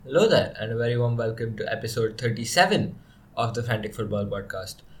Hello there, and a very warm welcome to episode 37 of the Frantic Football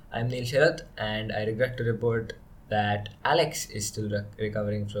Podcast. I'm Neel Shelat, and I regret to report that Alex is still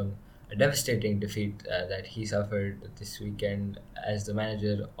recovering from a devastating defeat that he suffered this weekend as the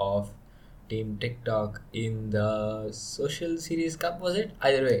manager of Team TikTok in the Social Series Cup, was it?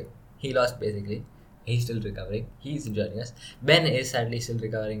 Either way, he lost basically. He's still recovering. He's joining us. Ben is sadly still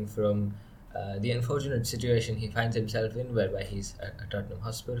recovering from the unfortunate situation he finds himself in, whereby he's a Tottenham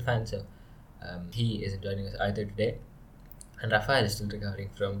Hotspur fan, so he isn't joining us either today. And Rafael is still recovering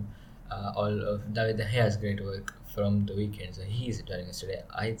from all of David De Gea's great work from the weekend, so he isn't joining us today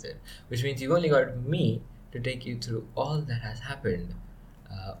either. Which means you've only got me to take you through all that has happened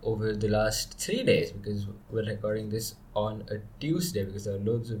over the last 3 days, because we're recording this on a Tuesday because there are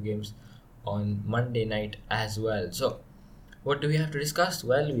loads of games on Monday night as well. So what do we have to discuss?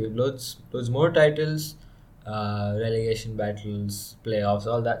 Well, we have loads more titles, relegation battles, playoffs,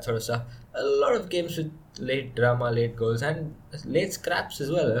 all that sort of stuff. A lot of games with late drama, late goals, and late scraps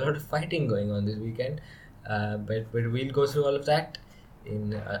as well. A lot of fighting going on this weekend. But we'll go through all of that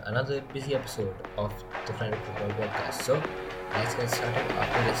in another busy episode of the Frantic Football Podcast. So let's get started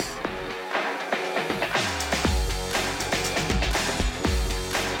after this.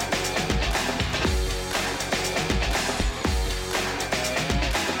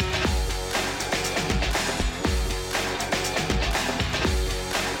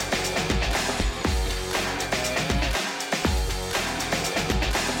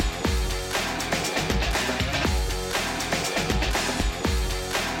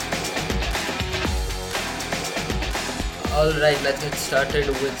 Alright, let's get started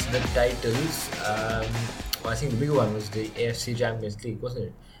with the titles. I think the big one was the AFC Champions League, wasn't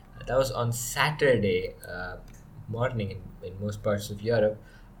it? That was on Saturday morning in most parts of Europe.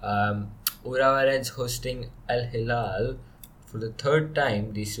 Urawa Reds hosting Al Hilal. For the third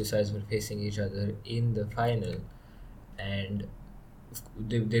time, these two sides were facing each other in the final. And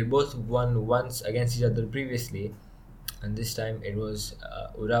they both won once against each other previously. And this time it was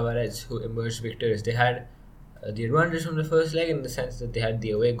Urawa Reds who emerged victorious. They had the advantage from the first leg in the sense that they had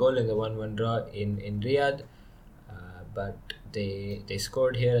the away goal in the 1-1 draw in Riyadh, but they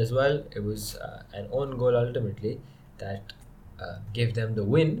scored here as well. It was an own goal ultimately that gave them the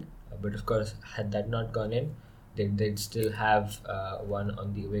win, but of course had that not gone in, they'd still have won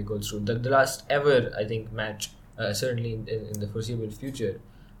on the away goals route. The last ever, I think, match, certainly in the foreseeable future,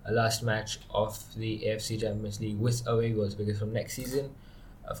 a last match of the AFC Champions League with away goals, because from next season,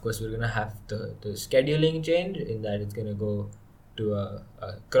 of course, we're going to have the scheduling change in that it's going to go to a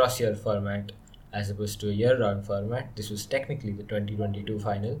cross-year format as opposed to a year-round format. This was technically the 2022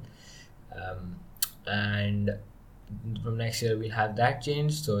 final. And from next year, we'll have that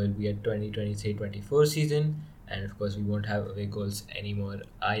change. So it'll be a 2023-24 season. And of course, we won't have away goals anymore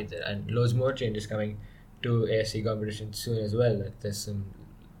either. And loads more changes coming to AFC competition soon as well. Like there's some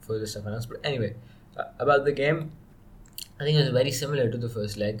further stuff announced. But anyway, about the game, I think it was very similar to the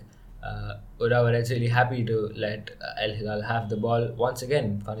first leg. Urawa Reds really happy to let Al Hilal have the ball once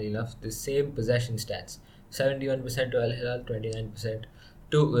again. Funnily enough, the same possession stats: 71% to Al Hilal, 29%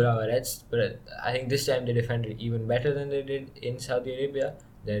 to Urawa Reds. But I think this time they defended even better than they did in Saudi Arabia.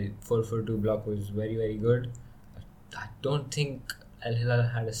 Their 4-4-2 block was very, very good. I don't think Al Hilal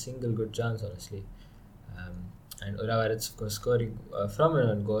had a single good chance, honestly. And Urawa Reds, of course, scoring from an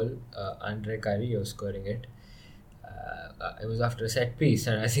own goal. Andre Carrillo scoring it. It was after a set piece,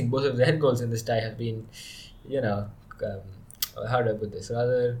 and I think both of their goals in this tie have been, how do I put this?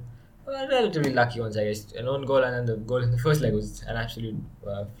 Rather relatively lucky ones, I guess. An own goal, and then the goal in the first leg was an absolute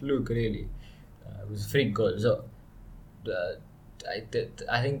fluke, really. It was a freak goal. So, I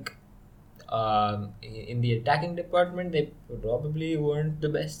think in the attacking department, they probably weren't the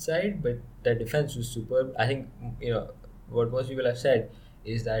best side, but their defense was superb. I think, what most people have said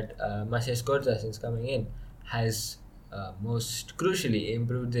is that Maciej Skorza, since coming in, has most crucially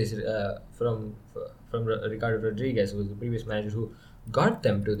improved this from Ricardo Rodriguez, who was the previous manager who got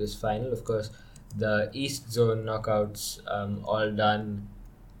them to this final. Of course, the East Zone knockouts all done,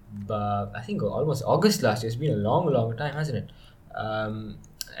 but I think almost August last year. It's been a long time, hasn't it? And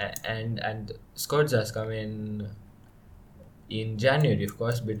Skorza's come in January, of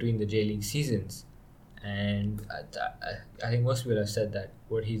course, between the J League seasons. And I think most people have said that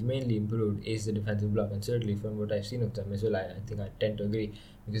what he's mainly improved is the defensive block, and certainly from what I've seen of them as well, I think I tend to agree,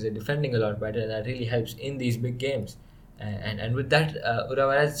 because they're defending a lot better, and that really helps in these big games. And with that,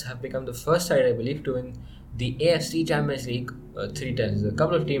 Urawa Reds have become the first side, I believe, to win the AFC Champions League 3 times. A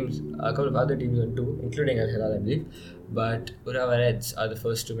couple of other teams won 2, including Al Hilal, I believe, but Urawa Reds are the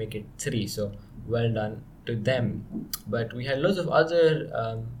first to make it 3. So well done to them. But we had lots of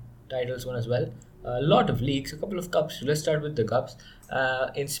other titles won as well. A lot of leagues, a couple of cups. Let's start with the cups.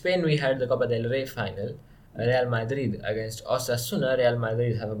 In Spain, we had the Copa del Rey final. Real Madrid against Osasuna. Real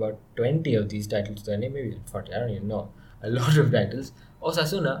Madrid have about 20 of these titles to their name, maybe 40, I don't even know. A lot of titles.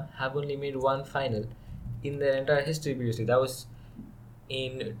 Osasuna have only made one final in their entire history previously. That was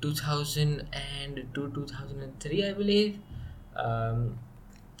in 2002, 2003, I believe.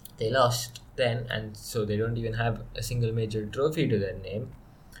 They lost then, and so they don't even have a single major trophy to their name.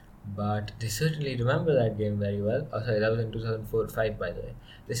 But they certainly remember that game very well. Oh, sorry, that was in 2004-5, by the way.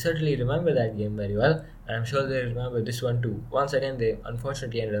 They certainly remember that game very well, and I'm sure they remember this one too. Once again, they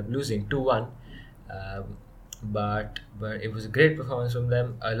unfortunately ended up losing 2-1. But it was a great performance from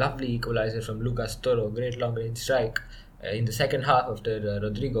them. A lovely equalizer from Lucas Toro, great long range strike in the second half after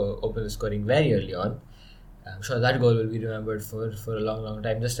Rodrigo opened the scoring very early on. I'm sure that goal will be remembered for a long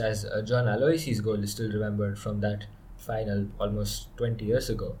time, just as John Aloisi's goal is still remembered from that final almost 20 years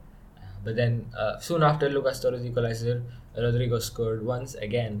ago. But then soon after Lucas Toro's equalizer, Rodrigo scored once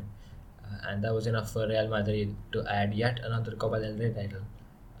again, and that was enough for Real Madrid to add yet another Copa del Rey title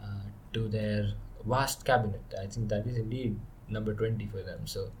to their vast cabinet. I think that is indeed number 20 for them.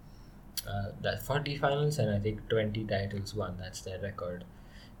 So that 40 finals and I think 20 titles won. That's their record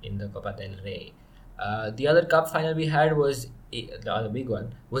in the Copa del Rey. The other cup final we had was the other big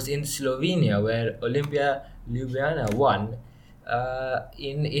one was in Slovenia, where Olimpia Ljubljana won.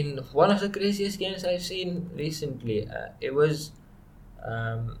 In one of the craziest games I've seen recently. It was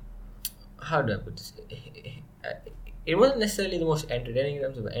how do I put this? It wasn't necessarily the most entertaining in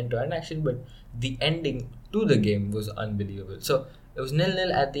terms of end-to-end action, but the ending to the game was unbelievable. So it was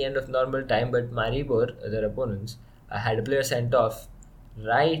 0-0 at the end of normal time, but Maribor, their opponents, had a player sent off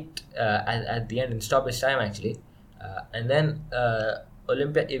right at the end in stoppage time actually, and then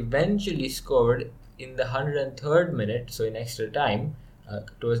Olympia eventually scored in the 103rd minute, so in extra time,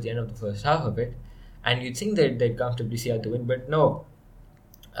 towards the end of the first half of it, and you'd think that they'd comfortably see out the win, but no.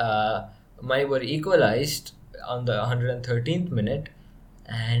 Maribor equalized on the 113th minute,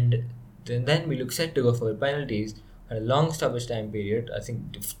 and then we look set to go for penalties. Had a long stoppage time period. I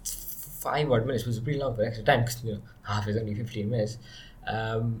think 5 odd minutes was pretty long for extra time because half is only 15 minutes.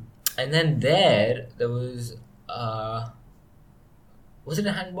 And then there was it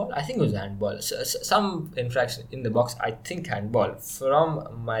a handball? I think it was a handball. So, some infraction in the box. I think handball from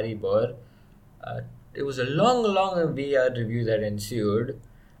Maribor. It was a long VAR review that ensued.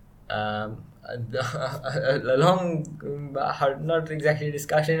 A long, not exactly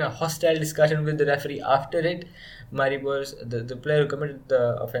discussion, a hostile discussion with the referee after it. Maribor's the player who committed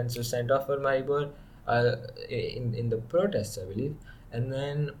the offence was sent off for Maribor in the protests, I believe, and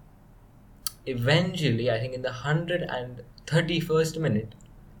then eventually, I think in the 131st minute,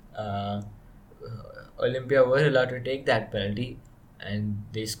 Olympia were allowed to take that penalty, and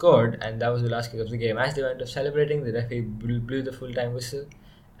they scored, and that was the last kick of the game. As they went up celebrating, the referee blew the full-time whistle,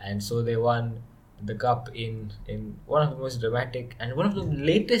 and so they won the cup in one of the most dramatic and one of the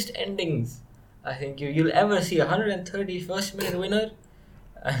latest endings I think you'll ever see. 131st minute winner.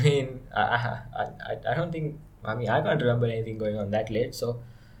 I mean, I don't think. I mean, I can't remember anything going on that late. So,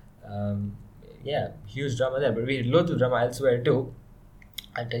 yeah, huge drama there. But we had loads of drama elsewhere too.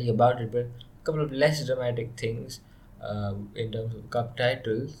 I'll tell you about it. But a couple of less dramatic things in terms of cup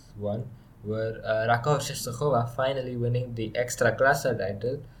titles. One were Rakov Czestochowa finally winning the Extra Klasa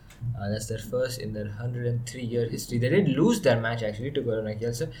title. That's their first in their 103-year history. They did lose their match actually to Korona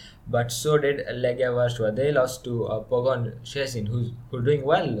Kielce, but so did Legia Warsaw. They lost to Pogon Szczecin, who are doing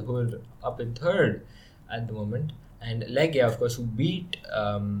well, who are up in third at the moment. And Legia, of course, who beat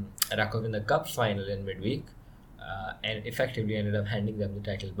Rakov in the cup final in midweek and effectively ended up handing them the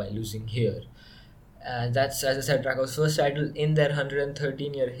title by losing here. That's, as I said, Rakov's first title in their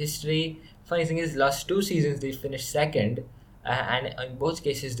 113-year history. Funny thing is, last 2 seasons they finished second. And in both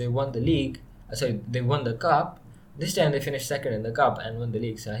cases they won the league. They won the cup. This time they finished second in the cup and won the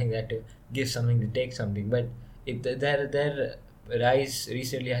league. So I think that to give something to take something. But their rise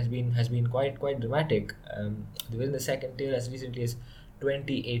recently has been quite dramatic. They were in the second tier as recently as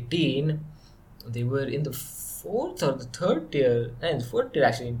 2018. They were in the fourth or the third tier. No, in the fourth tier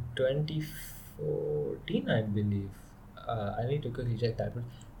actually in 2014, I believe. I need to quickly check that. But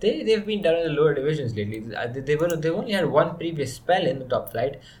they've been down in the lower divisions lately. They've only had one previous spell in the top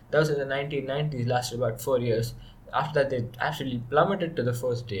flight. That was in the 1990s, lasted about 4 years. After that, they absolutely plummeted to the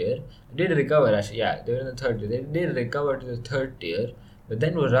fourth tier. They did recover actually. Yeah, they were in the third tier. They did recover to the third tier, but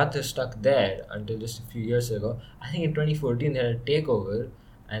then were rather stuck there until just a few years ago. I think in 2014 they had a takeover,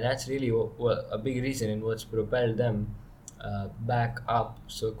 and that's really a big reason in what's propelled them back up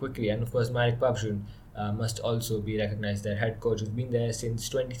so quickly. And of course, Marek Papshun must also be recognized. Their head coach has been there since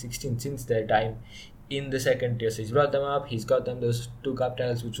 2016, since their time in the second tier. So he's brought them up. He's got them those two cup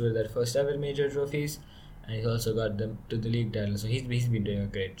titles, which were their first ever major trophies, and he's also got them to the league title. So he's been doing a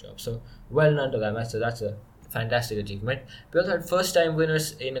great job. So well done to them. That's a fantastic achievement. We also had first time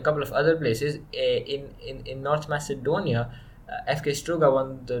winners in a couple of other places. In North Macedonia, FK Struga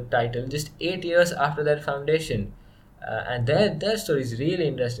won the title just 8 years after their foundation. And their story is really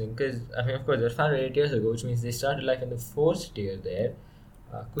interesting because, I mean, of course, they were founded 8 years ago, which means they started life in the fourth tier there,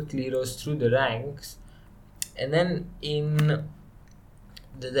 quickly rose through the ranks, and then in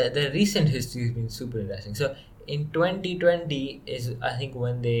the recent history has been super interesting. So in 2020 is, I think,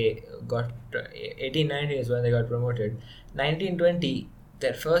 when they got 18-19 is when they got promoted. 1920,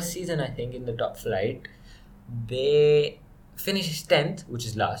 their first season, I think, in the top flight, they finished 10th, which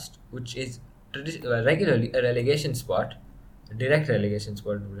is last, which is regularly a relegation spot, a direct relegation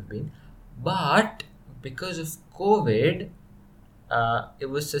spot it would have been, but because of COVID, it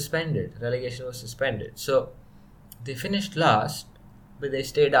was suspended. Relegation was suspended, so they finished last, but they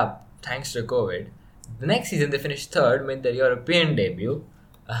stayed up thanks to COVID. The next season they finished third, made their European debut.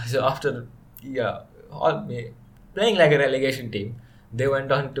 So after playing like a relegation team, they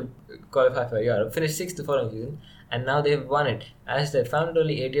went on to qualify for Europe, finished sixth the following season, and now they've won it. As they founded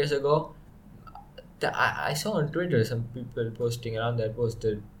only 8 years ago, I saw on Twitter some people posting around that post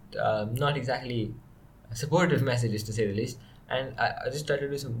that not exactly supportive messages, to say the least. And I just tried to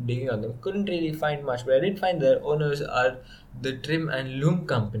do some digging on them. Couldn't really find much, but I did find their owners are the Trim and Loom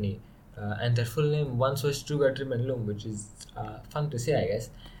Company, and their full name once was Struga Trim and Loom, which is fun to say, I guess.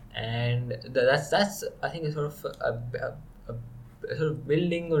 And that's I think a sort of a sort of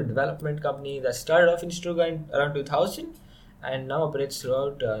building or development company that started off in Struga in around 2000, and now operates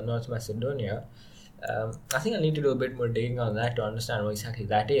throughout North Macedonia. I think I need to do a bit more digging on that to understand what exactly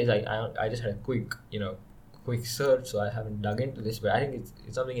that is. I just had a quick search, so I haven't dug into this, but I think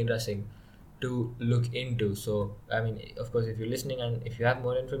it's something interesting to look into. So I mean, of course, if you're listening and if you have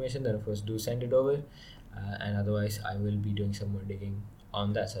more information, then of course do send it over, and otherwise I will be doing some more digging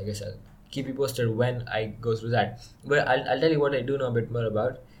on that. So I guess I'll keep you posted when I go through that. But I'll tell you what I do know a bit more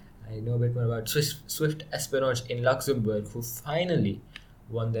about. I know a bit more about Swift Espionage in Luxembourg, who finally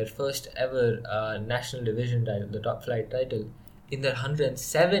won their first ever national division title, the top flight title, in their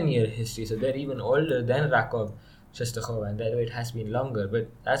 107-year history. So they're even older than Rakov Czestochowa, and that way it has been longer. But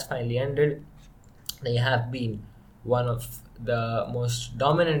that's finally ended. They have been one of the most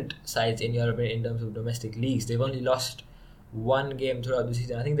dominant sides in Europe in terms of domestic leagues. They've only lost one game throughout the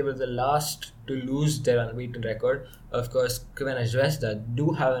season. I think they were the last to lose their unbeaten record. Of course, Crvena Zvezda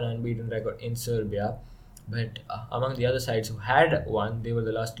do have an unbeaten record in Serbia, but among the other sides who had won, they were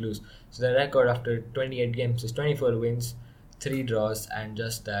the last to lose. So their record after 28 games is 24 wins, 3 draws, and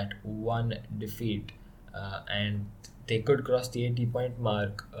just that one defeat. And they could cross the 80-point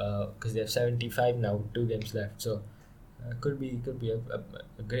mark because they have 75 now, 2 games left. So could be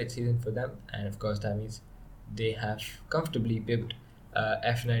a great season for them. And of course, that means they have comfortably pipped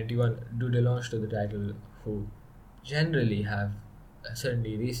F91 Dudelange to the title, who generally have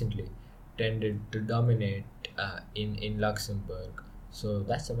certainly recently tended to dominate in Luxembourg. So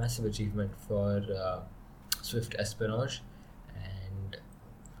that's a massive achievement for Swift Espionage, and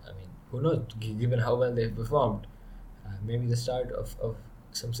I mean, who knows, given how well they've performed, maybe the start of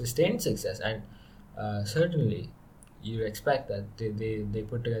some sustained success. And certainly you expect that they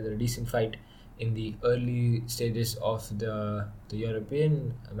put together a decent fight in the early stages of the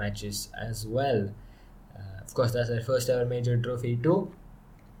European matches as well. Of course, that's their first ever major trophy too.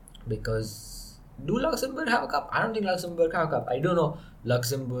 Because do Luxembourg have a cup? I don't think Luxembourg have a cup. I do know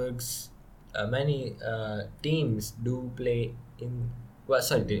Luxembourg's many teams do play in. Well,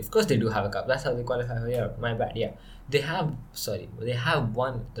 sorry, of course they do have a cup. That's how they qualify for Europe. My bad. Yeah, they have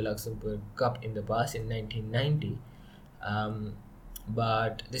won the Luxembourg Cup in the past in 1990.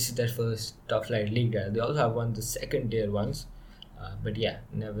 But this is their first top flight league title. They also have won the second tier ones, but yeah,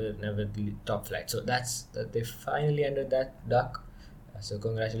 never the top flight. So that's that they finally ended that duck. So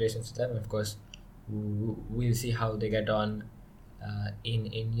congratulations to them. Of course, we'll see how they get on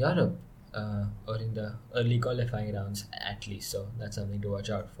in Europe or in the early qualifying rounds at least. So that's something to watch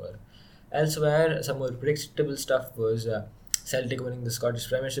out for. Elsewhere, some more predictable stuff was Celtic winning the Scottish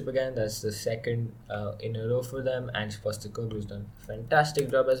Premiership again. That's the second in a row for them, and Postecoglou's done a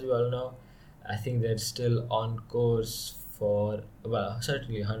fantastic job, as we all know. I think they're still on course for, well,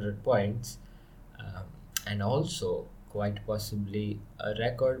 certainly 100 points, and also quite possibly a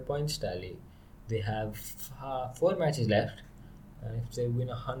record points tally. They have 4 matches left, and if they win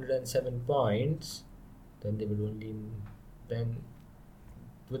 107 points, then they would only then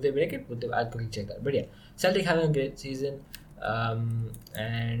Would they make it? I'll quickly check that. But yeah, Celtic having a great season,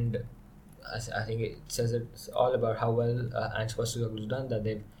 and I think it says it's all about how well Ange Postecoglou's done, that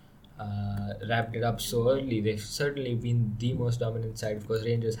they've wrapped it up so early. They've certainly been the most dominant side. Of course,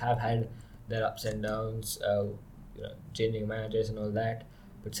 Rangers have had their ups and downs, changing managers and all that,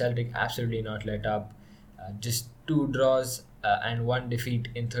 but Celtic absolutely not let up. Just 2 draws and 1 defeat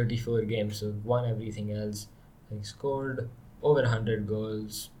in 34 games, so won everything else. I think scored over 100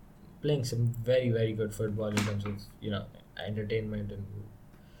 goals, playing some very, very good football in terms of entertainment and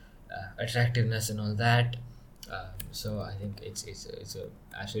attractiveness and all that. So I think it's a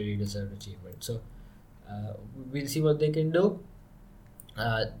absolutely deserved achievement. So we'll see what they can do.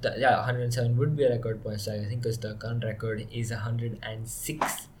 107 would be a record point size, I think, because the current record is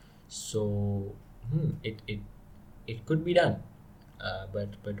 106. So it could be done,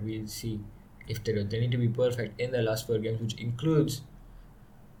 but we'll see if they do. They need to be perfect in their last 4 games, which includes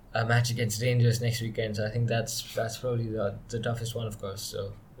a match against Rangers next weekend. So I think that's probably the toughest one, of course.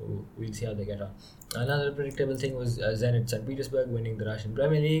 So we'll see how they get on. Another predictable thing was Zenit St. Petersburg winning the Russian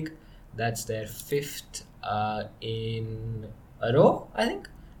Premier League. That's their 5th in a row, I think.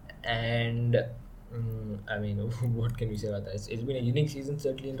 And I mean, what can we say about that? It's been a unique season,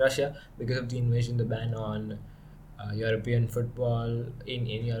 certainly in Russia, because of the invasion, the ban on European football, in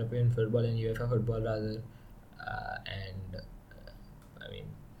European football and UEFA football rather. And I mean,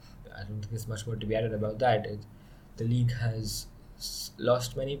 I don't think there's much more to be added about that. The league has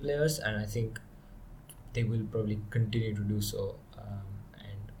lost many players, and I think they will probably continue to do so.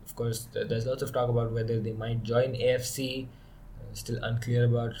 And of course, there's lots of talk about whether they might join AFC. Still unclear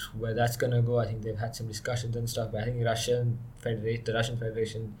about where that's gonna go. I think they've had some discussions and stuff, but I think the Russian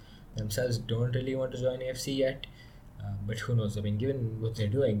Federation themselves don't really want to join AFC yet. But who knows? I mean, given what they're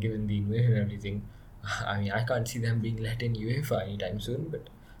doing, given the invasion and everything, I mean, I can't see them being let in UEFA anytime soon. But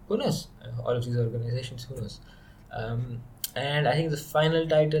who knows? All of these organizations, who knows? And I think the final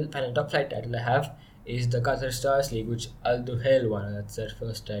top flight title I have is the Qatar Stars League, which Al Duhail won. That's their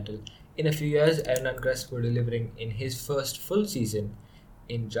first title in a few years. Hernan Crespo delivering in his first full season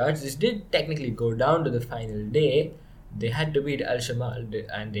in charge. This did technically go down to the final day. They had to beat Al Shamal,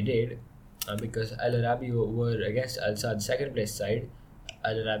 and they did, because Al Arabi were against Al Saad, second place side.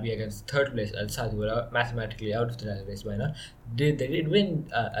 Al Arabi against third place Al Saad, who were mathematically out of the title race by now. They did win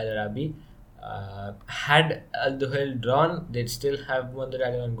Al Arabi. Had Al Duhail drawn, they'd still have won the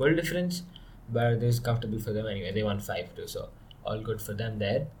title on goal difference, but it was comfortable for them anyway. They won 5-2, so all good for them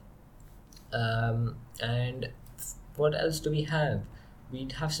there. And what else do we have?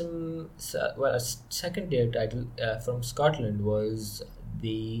 We'd have a second tier title from Scotland was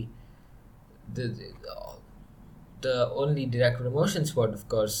the only direct promotion spot, of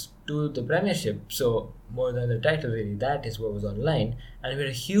course, to the Premiership. So more than the title, really, that is what was online, and we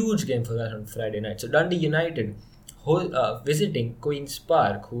had a huge game for that on Friday night. So Dundee United visiting Queen's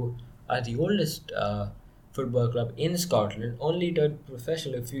Park, who are the oldest football club in Scotland, only turned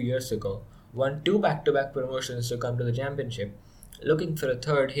professional a few years ago, won 2 back-to-back promotions to come to the Championship, looking for a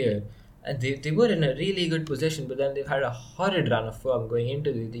third here, and they were in a really good position, but then they've had a horrid run of form going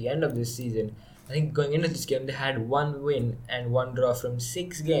into the end of this season. I think going into this game, they had 1 win and 1 draw from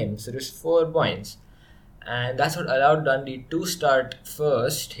 6 games, so there's 4 points. And that's what allowed Dundee to start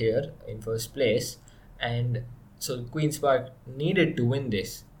first here, in first place. And so Queen's Park needed to win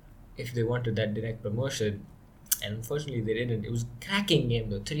this if they wanted that direct promotion. And unfortunately, they didn't. It was a cracking game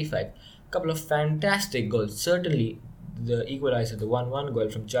though, 3-5. A couple of fantastic goals. Certainly, the equalizer, the 1-1 goal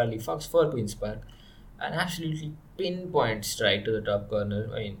from Charlie Fox for Queen's Park. An absolutely pinpoint strike to the top corner.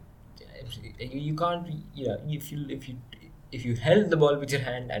 I mean, you can't, if you held the ball with your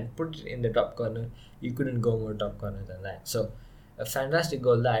hand and put it in the top corner, you couldn't go more top corner than that. So a fantastic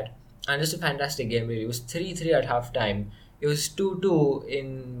goal that, and just a fantastic game really. It was 3-3 at half time. It was 2-2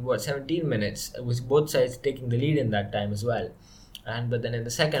 in 17 minutes, with both sides taking the lead in that time as well. But then in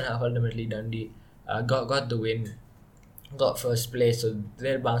the second half, ultimately Dundee got the win, got first place, so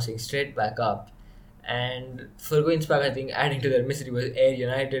they're bouncing straight back up. And for Queen's Park, I think adding to their misery was Ayr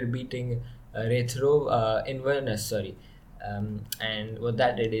United beating Inverness, and what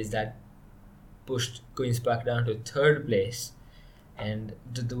that did is that pushed Queen's Park down to third place. And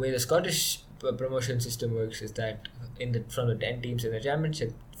the way the Scottish promotion system works is that from the 10 teams in the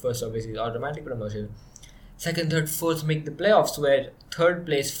Championship, first obviously is automatic promotion. Second, third, fourth make the playoffs, where third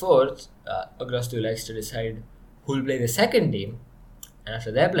place, fourth across 2 legs to decide who will play the second team, and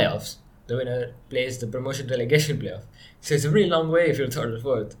after their playoffs, the winner plays the promotion relegation playoff. So it's a really long way if you're third or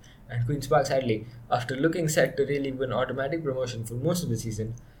fourth. And Queen's Park, sadly, after looking set to really win automatic promotion for most of the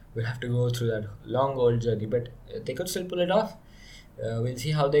season, will have to go through that long old journey. But they could still pull it off. We'll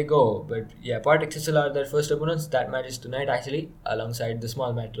see how they go. But yeah, Partick Thistle are their first opponents. That match is tonight actually, alongside the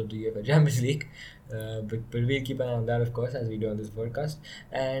small match of the UEFA Champions League. But we'll keep an eye on that, of course, as we do on this podcast.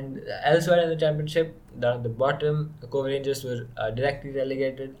 And elsewhere in the championship, down at the bottom, the Cove Rangers were directly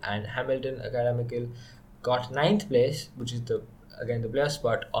relegated, and Hamilton Academical got ninth place, which is the playoff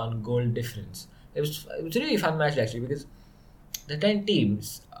spot on goal difference. It was a really fun match actually, because the 10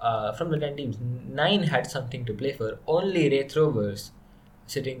 teams, from the 10 teams, 9 had something to play for. Only Wraith Rovers,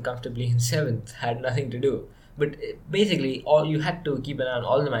 sitting comfortably in 7th, had nothing to do. But basically, all you had to keep an eye on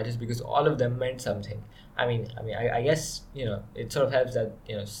all the matches because all of them meant something. I guess it sort of helps that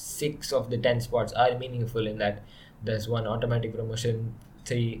 6 of the 10 spots are meaningful in that there's one automatic promotion,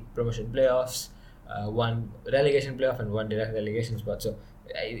 3 promotion playoffs, 1 relegation playoff, and 1 direct relegation spot. So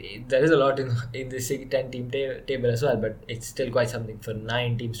there is a lot in this 10 team table as well, but it's still quite something for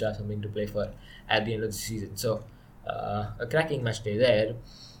 9 teams to have something to play for at the end of the season. So a cracking match day there.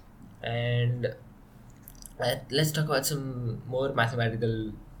 And let's talk about some more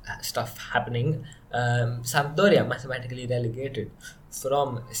mathematical stuff happening. Sampdoria mathematically relegated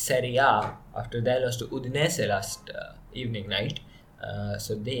from Serie A after their loss to Udinese last evening night.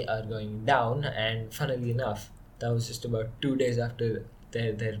 So they are going down, and funnily enough, that was just about 2 days after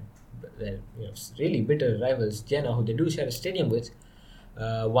their really bitter rivals Genoa, who they do share a stadium with,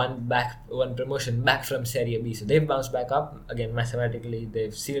 one promotion back from Serie B. So they've bounced back up again mathematically.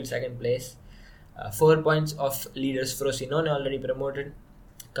 They've sealed second place. 4 points of leaders Frosinone, already promoted.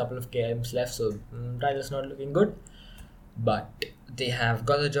 Couple of games left, so title's not looking good. But they have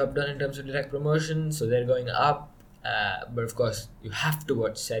got the job done in terms of direct promotion, so they're going up. But of course, you have to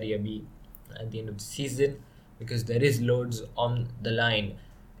watch Serie B at the end of the season, because there is loads on the line.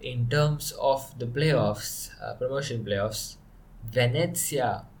 In terms of the playoffs, promotion playoffs,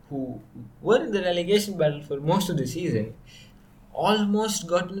 Venezia, who were in the relegation battle for most of the season, almost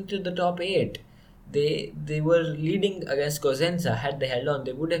got into the top 8. They were leading against Cosenza. Had they held on,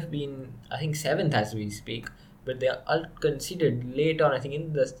 they would have been, I think, 7th as we speak. But they all conceded late on, I think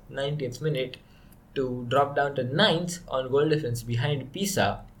in the 90th minute, to drop down to 9th on goal difference behind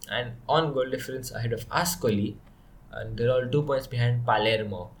Pisa, and on goal difference ahead of Ascoli, and they're all 2 points behind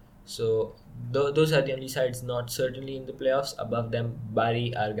Palermo. So those are the only sides not certainly in the playoffs. Above them,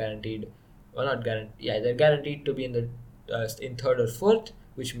 Bari are guaranteed, well, not guaranteed, yeah, they're guaranteed to be in the in 3rd or 4th,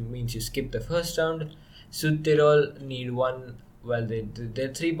 which means you skip the first round. Südtirol need one. Well,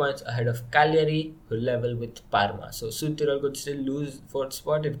 they're 3 points ahead of Cagliari, who level with Parma. So Südtirol could still lose 4th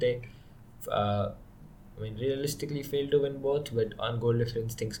spot if they realistically fail to win both, but on goal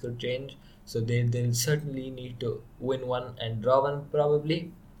difference things could change. So they'll certainly need to win one and draw one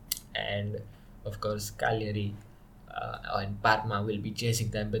probably. And of course Cagliari and Parma will be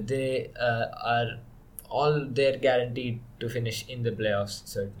chasing them, but they they're guaranteed to finish in the playoffs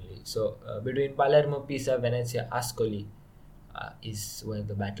certainly. So between Palermo, Pisa, Venezia, Ascoli is where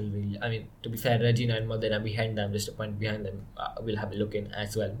the battle will. To be fair, Regina and Modena behind them, just a point behind them, we'll have a look in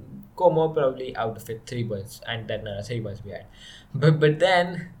as well. Como probably out of it 3 points, and Ternara 3 points behind. But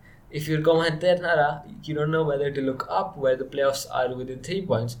then, if you're Como and Ternara, you don't know whether to look up where the playoffs are within 3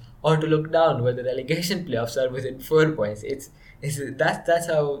 points, or to look down where the relegation playoffs are within 4 points. That's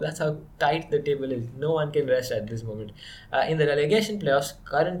how tight the table is. No one can rest at this moment. In the relegation playoffs,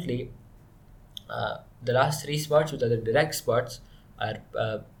 currently, the last 3 spots, which are the direct spots, are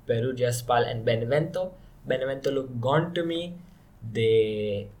Perugia, Spal, and Benevento. Benevento look gone to me.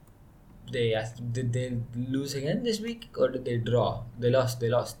 Did they lose again this week, or did they draw? They lost to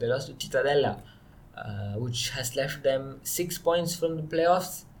Cittadella, which has left them 6 points from the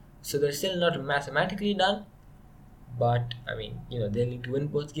playoffs. So they're still not mathematically done, but they'll need to win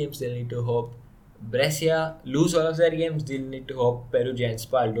both games. They'll need to hope Brescia lose all of their games. They'll need to hope Perugia and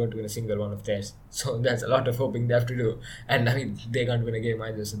Spal don't win a single one of theirs. So that's a lot of hoping they have to do, and they can't win a game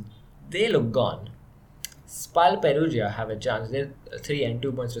either. So they look gone. Spal, Perugia have a chance. They're 3 and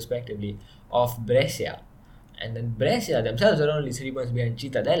 2 points respectively of Brescia, and then Brescia themselves are only 3 points behind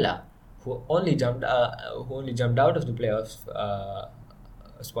Cittadella, who only jumped out of the playoffs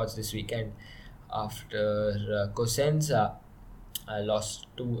spots this weekend after Cosenza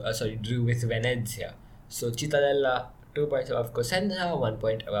drew with Venezia. So Cittadella 2 points above Cosenza, 1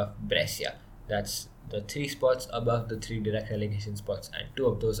 point above Brescia. That's the 3 spots above the 3 direct relegation spots, and 2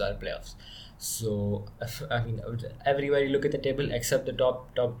 of those are playoffs. So everywhere you look at the table except the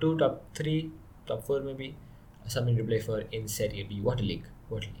top 2, top 3, top 4 maybe, something to play for in Serie B. What a league.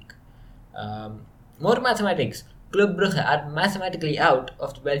 More mathematics. Club Brugge are mathematically out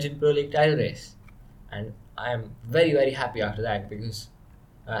of the Belgian Pro League title race, and I am very, very happy after that, because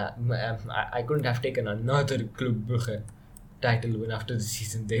I couldn't have taken another Club Brugge title win after the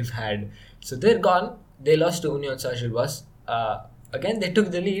season they've had. So they're gone. They lost to Union Saint-Gilloise. Again, they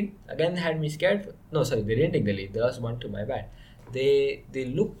took the lead. Again, they had me scared. No, sorry, they didn't take the lead. They lost 1-2. My bad. They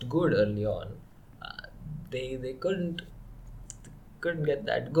looked good early on. They couldn't get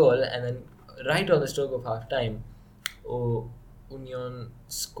that goal, and then right on the stroke of half time, Union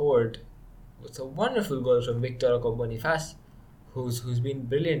scored with a wonderful goal from Victor Boniface, who's been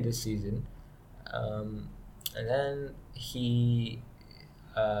brilliant this season. And then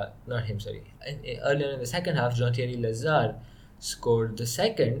not him, sorry. Earlier in the second half, Jean-Thierry Lazare scored the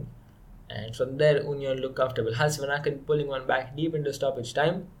second, and from there, Union looked comfortable. Hans Van Aken pulling one back deep into stoppage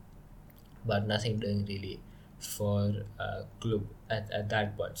time, but nothing doing really for Club at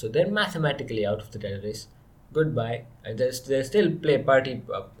that point. So they're mathematically out of the title race. Goodbye. And they still play party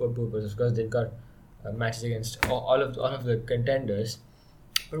purposes because they've got matches against all of the contenders.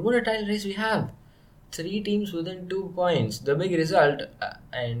 But what a title race we have! 3 teams within 2 points. The big result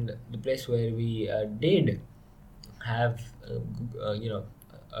and the place where we did have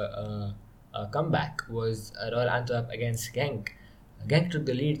a comeback was Royal Antwerp against Genk. Genk took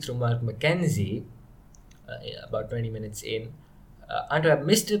the lead through Mark McKenzie about 20 minutes in. Antwerp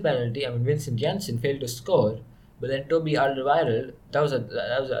missed a penalty. Vincent Janssen failed to score, but then Toby Alderweireld, that was at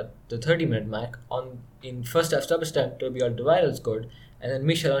the 30-minute mark. In first half stoppage time, Toby Alderweireld scored, and then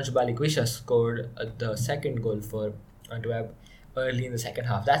Michel Balikwisha scored the second goal for Antwerp early in the second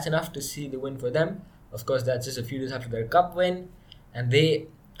half. That's enough to see the win for them. Of course, that's just a few days after their cup win, and they,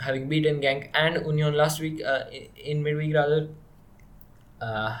 having beaten Genk and Union last week, in midweek rather,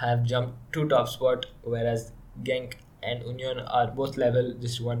 have jumped to top spot, whereas Genk and Union are both level,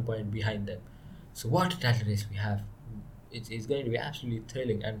 just 1 point behind them. So what a title race we have. It's going to be absolutely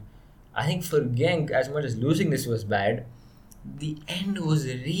thrilling. And I think for Genk, as much as losing this was bad, the end was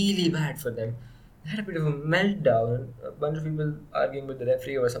really bad for them. They had a bit of a meltdown. A bunch of people arguing with the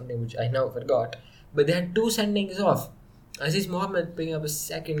referee or something, which I now forgot. But they had 2 sendings off. Aziz Mohammed picking up a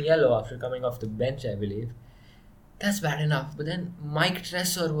second yellow after coming off the bench, I believe. That's bad enough. But then Mike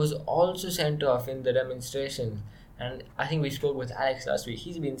Tressor was also sent off in the demonstration. And I think we spoke with Alex last week.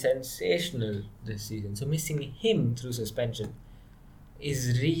 He's been sensational this season. So missing him through suspension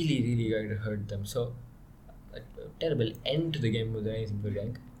is really, really going to hurt them. So a terrible end to the game more than anything for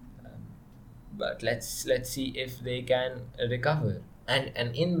Genk. But let's see if they can recover.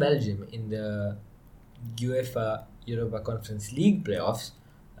 And in Belgium, in the UEFA Europa Conference League playoffs,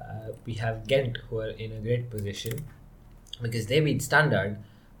 we have Ghent, who are in a great position because they beat Standard,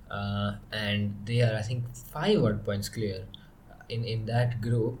 and they are, I think, 5 odd points clear. In that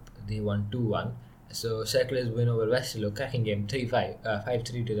group, they won 2-1. So Cercle's win over Westerlo, cracking game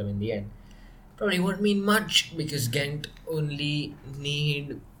 5-3 to them in the end. Probably won't mean much because Ghent only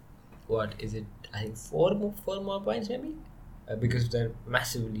need, what is it? I think 4 more points maybe, because of their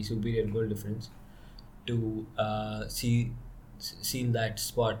massively superior goal difference to seal that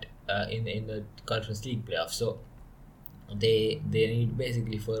spot in the Conference League playoffs. So they need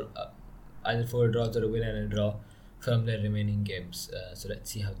basically for either 4 draws or a win and a draw from their remaining games. So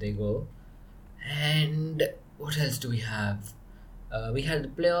let's see how they go. And what else do we have? We had the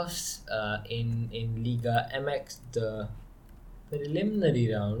playoffs in Liga MX, the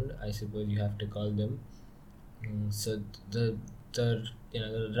preliminary round, I suppose you have to call them. So the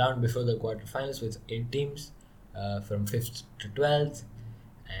round before the quarterfinals with 8 teams from 5th to 12th.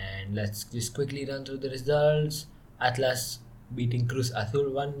 And let's just quickly run through the results. Atlas beating Cruz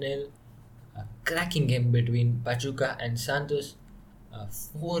Azul 1-0. A cracking game between Pachuca and Santos.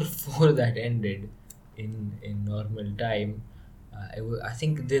 4-4 that ended in normal time. I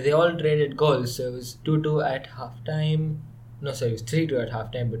think they all traded goals. So it was 2-2 at halftime. No, sorry, it was 3-2 at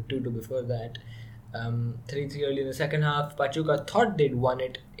halftime, but 2-2 before that. 3-3 early in the second half. Pachuca thought they'd won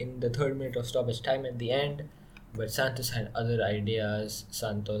it in the 3rd minute of stoppage time at the end, but Santos had other ideas.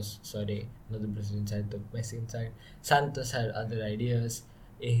 Not the Brazilian side, the Mexican side. Santos had other ideas.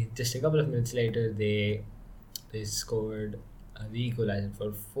 Just a couple of minutes later, they scored the equalizer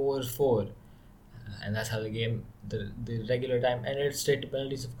for 4-4, and that's how the game, the regular time ended. Straight to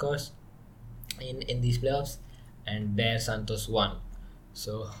penalties, of course, in these playoffs, and there Santos won.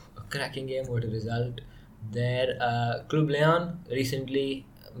 So a cracking game. What a result there. Club Leon recently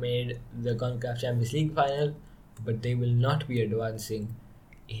made the CONCACAF Champions League final, but they will not be advancing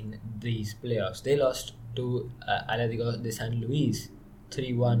in these playoffs. They lost to Atlético de San Luis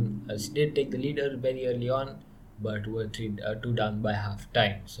 3-1. They did take the leader very early on, but were 2 down by half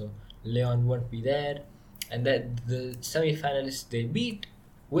time. So Leon won't be there. And then the semi-finalists they beat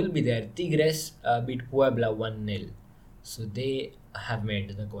will be there. Tigres beat Puebla 1-0. So they have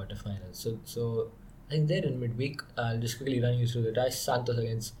made the quarterfinals. So I think they're in midweek. I'll just quickly run you through the ties. Santos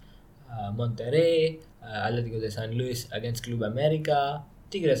against Monterrey, Atlético de San Luis against Club America,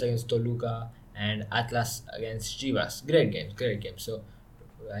 Tigres against Toluca, and Atlas against Chivas. Great games, great games. So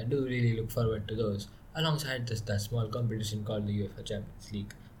I do really look forward to those. Alongside this, that small competition called the UEFA Champions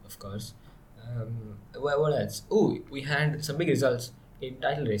League, of course. What else? Oh, we had some big results in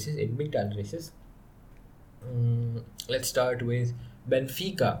title races, in big title races. Let's start with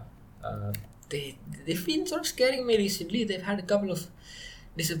Benfica. Uh, they've been sort of scaring me recently. They've had a couple of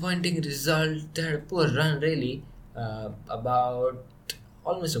disappointing results. They had a poor run really. About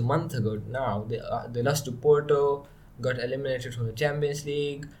almost a month ago now, they lost to Porto, got eliminated from the Champions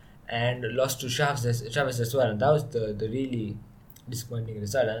League, and lost to Chaves as well. And that was the really disappointing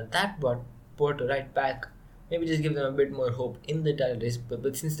result. And that brought Porto right back. Maybe just give them a bit more hope in the title race.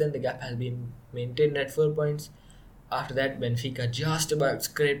 But since then, the gap has been maintained at 4 points. After that, Benfica just about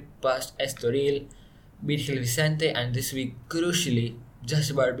scraped past Estoril, beat Gil Vicente, and this week, crucially,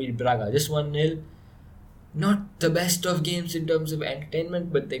 just about beat Braga. Just 1-0. Not the best of games in terms of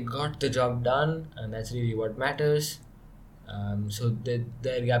entertainment, but they got the job done, and that's really what matters. So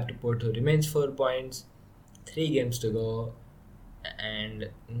their gap to Porto remains 4 points, 3 games to go, and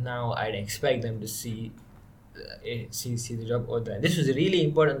now I'd expect them to see the job over there. This was really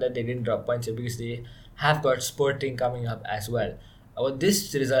important that they didn't drop points here because they have got Sporting coming up as well. What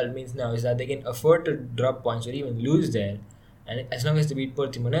this result means now is that they can afford to drop points or even lose there, and as long as they beat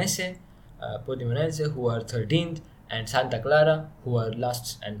Portimonense, who are 13th, and Santa Clara, who are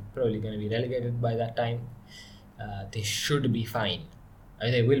last and probably going to be relegated by that time, they should be fine.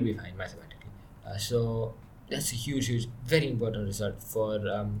 They will be fine mathematically. So that's a huge, very important result for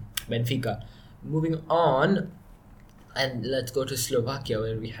Benfica. Moving on, and let's go to Slovakia,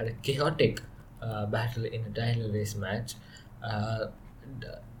 where we had a chaotic battle in a title race match.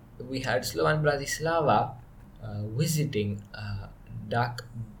 We had Slovan Bratislava visiting DAC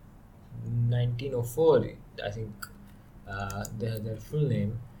 1904. I think their full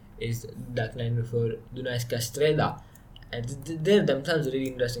name is DAC 1904 Dunajska Streda, and they're themselves a really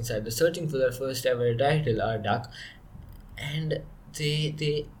interesting side. They're searching for their first ever title, our DAC, and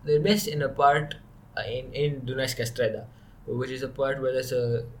they're based in a part in Dunajska Streda, which is a part where there's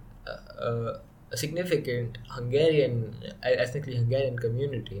a significant ethnically Hungarian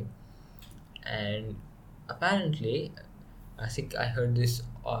community, and apparently, I think I heard this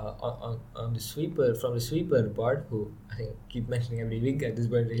on the sweeper from the sweeper report, who I think keep mentioning every week at this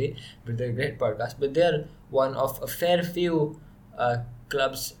point really, but they're a great podcast. But they're one of a fair few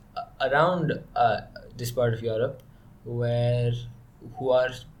clubs around this part of Europe who are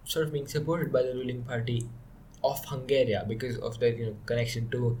sort of being supported by the ruling party of Hungary because of their connection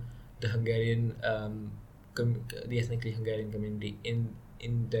to the Hungarian the ethnically Hungarian community in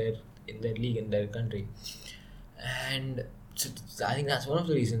their league, in their country. And so I think that's one of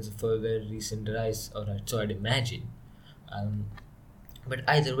the reasons for their recent rise, or so I'd imagine. But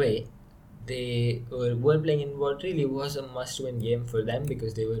either way, they were playing in what really was a must-win game for them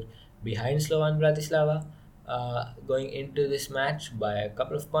because they were behind Slovan Bratislava going into this match by a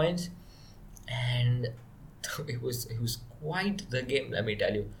couple of points, and it was quite the game. Let me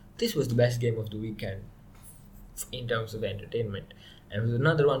tell you, this was the best game of the weekend in terms of entertainment, and it was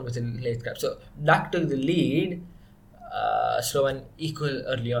another one with a late cap. So DAC took the lead. Slovan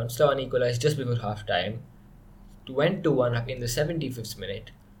equalized just before half time, went to 1 up in the 75th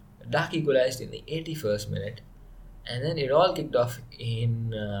minute. DAC equalized in the 81st minute, and then it all kicked off at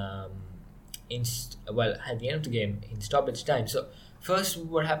the end of the game in stoppage time. So first,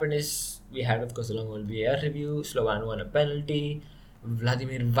 what happened is we had, of course, a long old VAR review. Slovan won a penalty.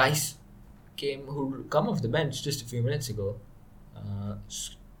 Vladimir Weiss who come off the bench just a few minutes ago,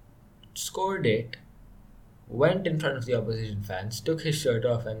 scored it. Went in front of the opposition fans, took his shirt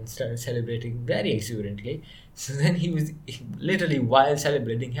off and started celebrating very exuberantly. So then he literally, while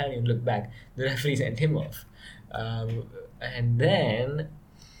celebrating, hadn't even looked back. The referee sent him off. And then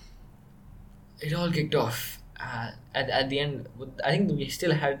it all kicked off. At the end, I think we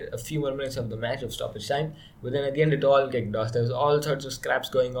still had a few more minutes of the match of stoppage time, but then at the end it all kicked off. There was all sorts of scraps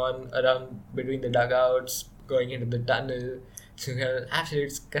going on around between the dugouts, going into the tunnel. So we had an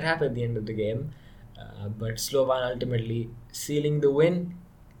absolute scrap at the end of the game. But Slovan ultimately sealing the win,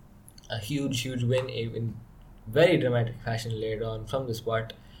 a huge win in very dramatic fashion later on from the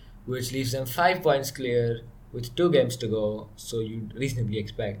spot, which leaves them 5 points clear with 2 games to go. So you'd reasonably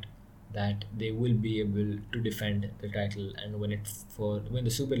expect that they will be able to defend the title and win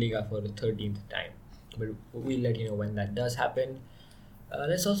the Superliga for the 13th time. But we'll let you know when that does happen.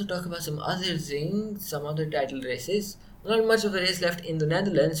 Let's also talk about some other things, some other title races. Not much of a race left in the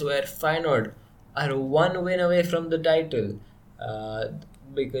Netherlands, where Feyenoord are one win away from the title, uh,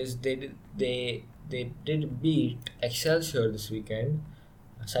 because they did beat Excelsior this weekend.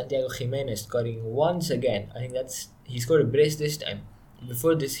 Santiago Jimenez scoring once again. I think he scored a brace this time.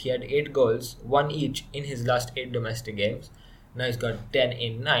 Before this, he had 8 goals, one each in his last 8 domestic games. Now he's got 10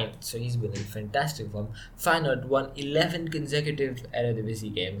 in 9, so he's been in fantastic form. Feyenoord won 11 consecutive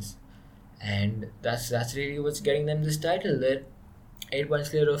Eredivisie games, and that's really what's getting them this title. They're 8 points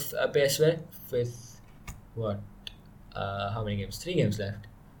clear of PSV with what? How many games? 3 games left.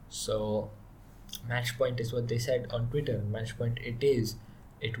 So match point is what they said on Twitter. Match point it is.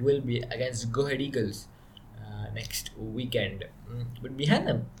 It will be against Go Ahead Eagles next weekend. But behind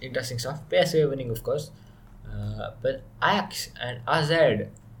them, interesting stuff. PSV winning, of course. But Ajax and AZ,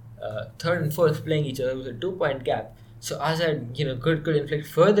 third and fourth, playing each other with a 2 point gap. So AZ, could inflict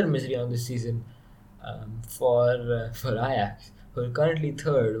further misery on this season for Ajax, who are currently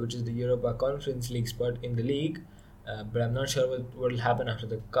third, which is the Europa Conference League spot in the league. But I'm not sure what will happen after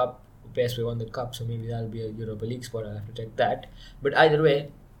the cup. PSV won the cup, so maybe that'll be a Europa League spot. I'll have to check that. But either way,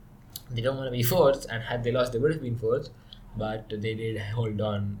 they don't want to be fourth, and had they lost, they would have been fourth. But they did hold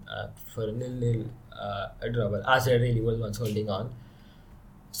on for a 0-0 draw. But AZ really was once holding on.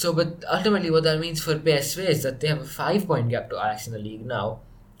 So, but ultimately, what that means for PSV is that they have a 5 point gap to Ajax in the league now,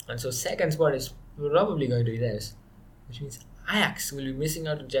 and so second spot is probably going to be theirs, which means Ajax will be missing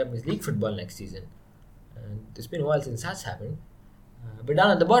out on Champions League football next season. And it's been a while since that's happened. But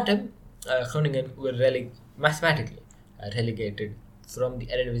down at the bottom, Groningen were mathematically relegated from the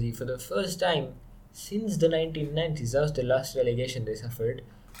Eredivisie for the first time since the 1990s. That was the last relegation they suffered.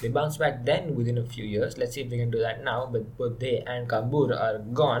 They bounced back then within a few years. Let's see if they can do that now. But both they and Cambuur are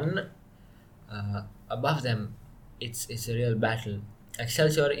gone. Above them, it's a real battle.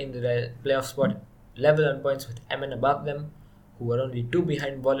 Excelsior in the playoff spot, level on points with Emmen above them, who are only 2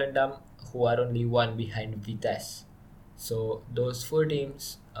 behind Volendam, who are only 1 behind Vitesse. So those 4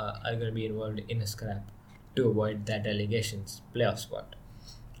 teams are going to be involved in a scrap to avoid that relegation's playoff spot.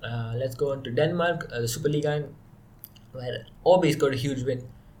 Let's go on to Denmark, the Superliga, where OB scored a huge win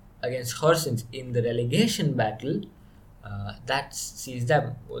against Horsens in the relegation battle. That sees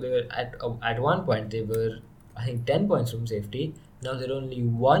them. They were at one point they were, I think, 10 points from safety. Now they're only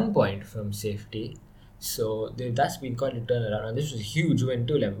 1 point from safety. So that's been quite a turnaround. And this was a huge win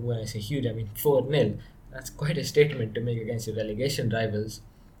too. Like, when I say huge, I mean 4-0. That's quite a statement to make against your relegation rivals.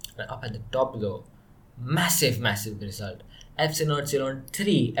 And up at the top though, massive result. FC Nordsjælland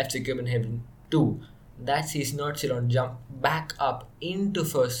 3, FC Copenhagen 2. That sees Nordsjælland jump back up into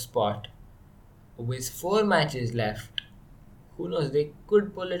first spot with 4 matches left. Who knows, they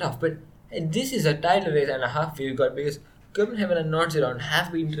could pull it off. But this is a title race and a half we've got, because Copenhagen and Nordsjælland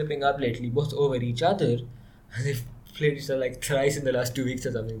have been tripping up lately, both over each other. They've played each other like thrice in the last 2 weeks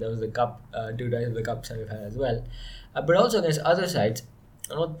or something. That was the cup, 2 times of the cup semi-final as well. But also against other sides.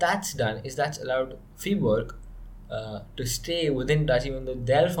 And what that's done is that's allowed Viborg to stay within touch, even though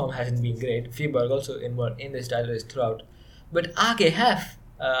their form hasn't been great. Viborg also involved in this title race throughout. But AGF,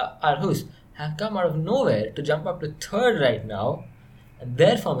 Aarhus, have come out of nowhere to jump up to third right now. And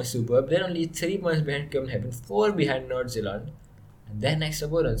their form is superb. They're only 3 points behind Copenhagen, 4 behind Nordsjælland. And their next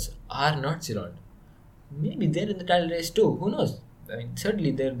opponents are Nordsjælland. Maybe they're in the title race too. Who knows? I mean,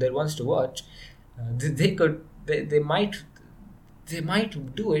 certainly they're ones to watch. They might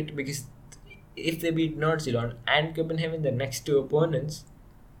do it, because if they beat Nordsjælland and Copenhagen, their next 2 opponents,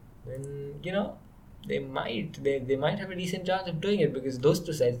 then they might have a decent chance of doing it, because those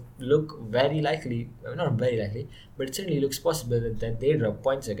 2 sides look very likely, not very likely, but it certainly looks possible that they drop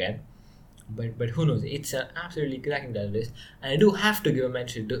points again. But who knows? It's an absolutely cracking title race, and I do have to give a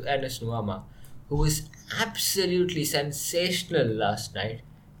mention to Ernest Nuama, who was absolutely sensational last night.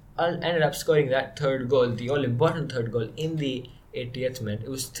 Ended up scoring that third goal, the all-important third goal, in the 80th minute. It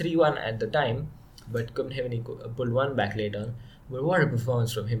was 3-1 at the time, but Copenhagen pulled 1 back later on. But what a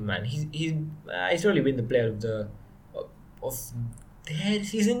performance from him, man! He's really been the player of their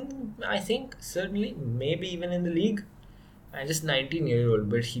season, I think. Certainly, maybe even in the league. And just 19-year-old,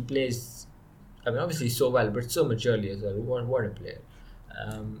 but he plays, I mean, obviously so well, but so maturely as well. What a player!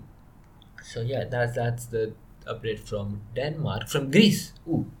 So yeah, that's the update from Denmark. From Greece,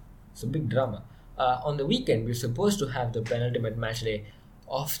 it's a big drama. On the weekend, we're supposed to have the penultimate match day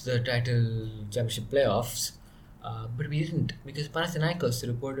of the title championship playoffs, but we didn't, because Panathinaikos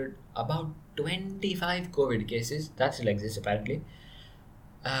reported about 25 COVID cases. That still exists apparently,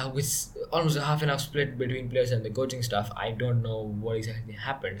 with almost a half and half split between players and the coaching staff. I don't know what exactly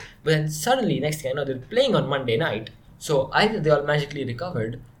happened, but then suddenly next thing I know, they're playing on Monday night. So either they all magically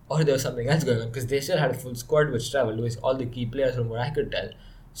recovered, or there was something else going on, because they still had a full squad which traveled with all the key players from what I could tell.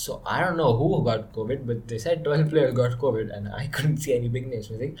 So I don't know who got COVID, but they said 12 players got COVID, and I couldn't see any big names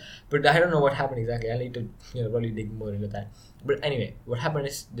missing. But I don't know what happened exactly. I need to probably dig more into that. But anyway, what happened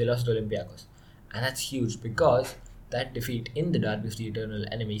is they lost to Olympiacos, and that's huge because that defeat in the derby of the eternal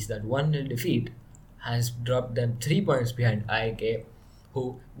enemies, that 1-0 defeat, has dropped them 3 points behind IK,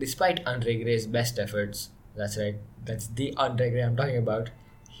 who, despite Andre Gray's best efforts, that's right, that's the Andre Gray I'm talking about.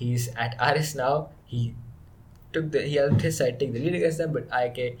 He's at Aris now. He helped his side take the lead against them, but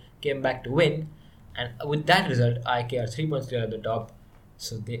IK came back to win. And with that result, IK are 3 points clear at the top.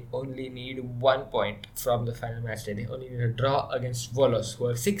 So they only need 1 point from the final match day. They only need a draw against Volos, who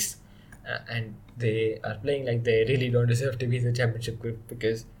are sixth, and they are playing like they really don't deserve to be in the championship group,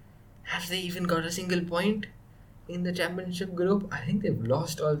 because have they even got a single point in the championship group? I think they've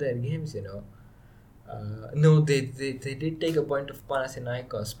lost all their games. No, they did take a point of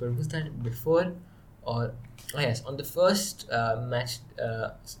Panathinaikos, but was that before or yes, on the first match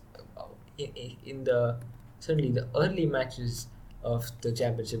in the certainly the early matches of the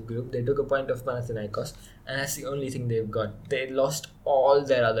championship group, they took a point of Panathinaikos, and that's the only thing they've got. They lost all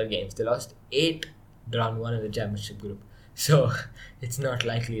their other games. They lost 8 round 1 in the championship group, so it's not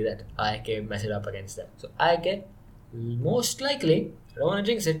likely that IK mess it up against them. So IK most likely, I don't want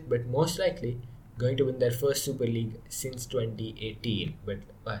to jinx it, but most likely going to win their first Super League since 2018. But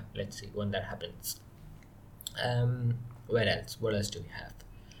let's see when that happens. Where else? What else do we have?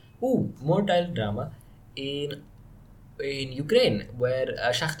 More title drama in Ukraine, where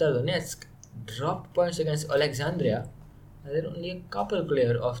Shakhtar Donetsk dropped points against Alexandria. They're only a couple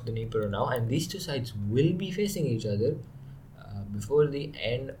clear of the Dnipro now, and these two sides will be facing each other before the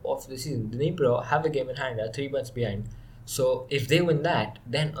end of the season. The Dnipro have a game in hand, 3 points behind. So if they win that,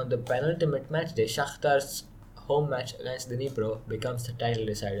 then on the penultimate match day, Shakhtar's home match against the Dnipro becomes the title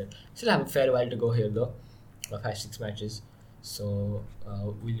decider. Still have a fair while to go here though, 5-6 matches. So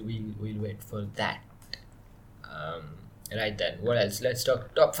we'll wait for that. Right then, what else? Let's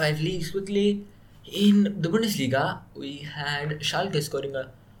talk top 5 leagues quickly. In the Bundesliga, we had Schalke scoring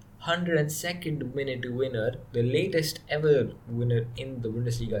a 102nd minute winner, the latest ever winner in the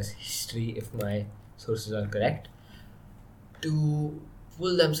Bundesliga's history, if my sources are correct, to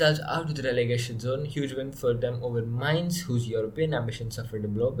pull themselves out of the relegation zone. Huge win for them over Mainz, whose European ambitions suffered a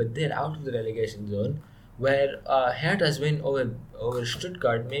blow, but they're out of the relegation zone, where Hertha's win over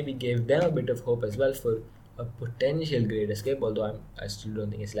Stuttgart maybe gave them a bit of hope as well for a potential great escape, although I still don't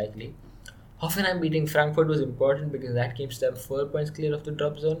think it's likely. Hoffenheim beating Frankfurt was important because that keeps them 4 points clear of the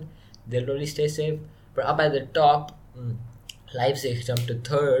drop zone. They'll probably stay safe. But up at the top, Leipzig jumped to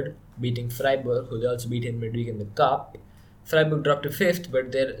third, beating Freiburg, who they also beat in midweek in the cup. Freiburg dropped to fifth,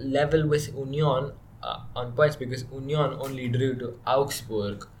 but they're level with Union on points because Union only drew to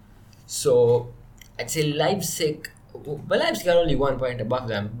Augsburg. So I'd say Leipzig are only 1 point above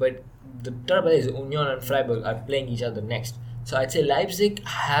them, but the trouble is Union and Freiburg are playing each other next. So I'd say Leipzig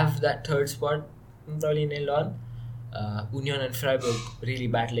have that third spot probably nailed on. Union and Freiburg really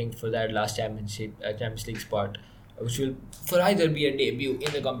battling for that last Champions League spot, which will for either be a debut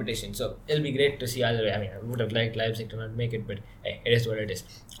in the competition. So it'll be great to see either way. I mean, I would have liked Leipzig to not make it, but hey, it is what it is.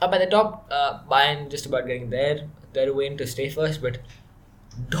 Up at the top, Bayern just about getting their win to stay first, but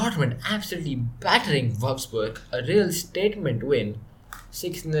Dortmund absolutely battering Wolfsburg, a real statement win,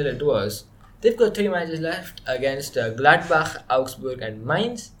 6-0 it was. They've got 3 matches left against Gladbach, Augsburg and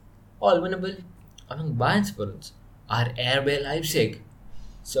Mainz, all winnable. Among Bayern's opponents are RB Leipzig.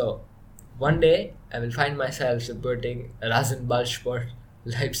 So one day I will find myself supporting Rasenballsport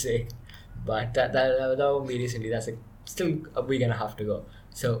Leipzig, but that won't be recently. That's still a week and a half to go,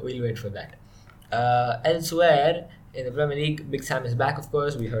 so we'll wait for that. Elsewhere in the Premier League, Big Sam is back, of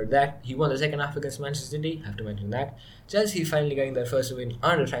course. We heard that. He won the second half against Manchester City. Have to mention that. Chelsea finally getting their first win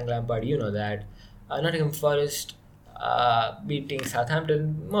under Frank Lampard. You know that. Nottingham Forest beating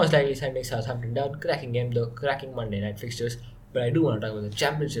Southampton. Most likely sending Southampton down. Cracking game though. Cracking Monday night fixtures. But I do want to talk about the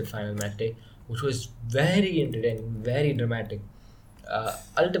Championship final match day, which was very entertaining, very dramatic.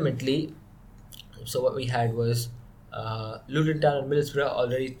 Ultimately, so what we had was Luton Town and Middlesbrough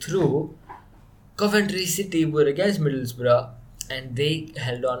already through. Coventry City were against Middlesbrough and they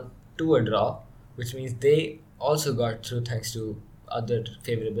held on to a draw, which means they also got through thanks to other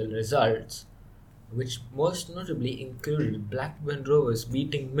favourable results, which most notably included Blackburn Rovers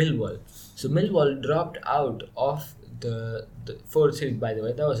beating Millwall. So Millwall dropped out of the fourth series, by the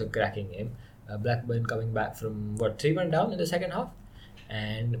way. That was a cracking game. Blackburn coming back from 3-1 down in the second half,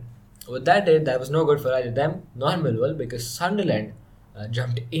 and what that did, that was no good for either them nor Millwall, because Sunderland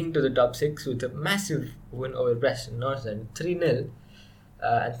jumped into the top 6 with a massive win over Preston North End, 3-0,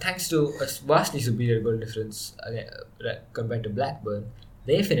 and thanks to a vastly superior goal difference compared to Blackburn,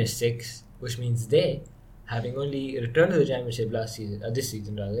 They finished sixth, which means they, having only returned to the championship this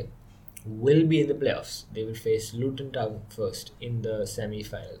season rather, will be in the playoffs. They will face Luton Town first in the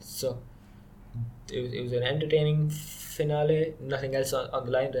semi-finals. So it was an entertaining finale. Nothing else on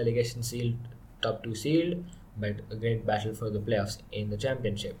the line. Relegation sealed, top two sealed, but a great battle for the playoffs in the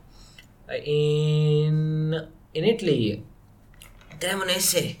championship. In Italy,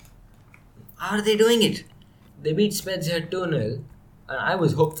 Cremonese, how are they doing it? They beat Spezia 2-0, and I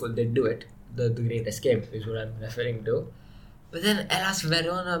was hopeful they'd do it. The Great Escape is what I'm referring to. But then Hellas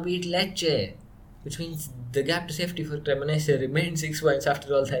Verona beat Lecce, which means the gap to safety for Cremonese remained 6 points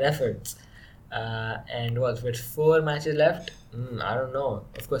after all their efforts. And with 4 matches left, I don't know.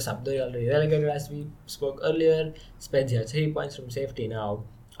 Of course, Sampdoria already relegated as we spoke earlier. Spezia 3 points from safety now.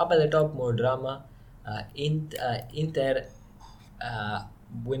 Up at the top, more drama. Inter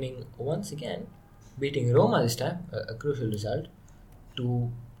winning once again, beating Roma this time, a crucial result,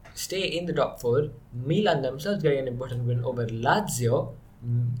 to stay in the top 4. Milan themselves getting an important win over Lazio,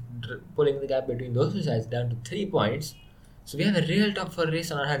 pulling the gap between those two sides down to 3 points. So we have a real top 4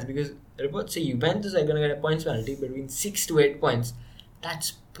 race on our hands, because reports say Juventus are going to get a points penalty between 6 to 8 points.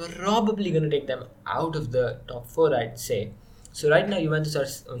 That's probably going to take them out of the top 4, I'd say. So right now Juventus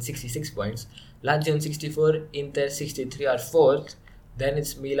are on 66 points, Lazio on 64, Inter 63 are 4th. Then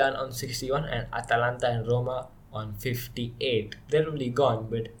it's Milan on 61 and Atalanta and Roma on 58. They're really gone,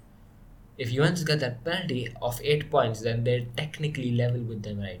 but if Juventus get that penalty of 8 points, then they're technically level with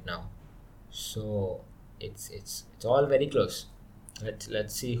them right now. So it's all very close.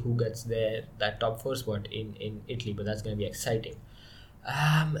 Let's see who gets that top 4 spot in Italy, but that's going to be exciting.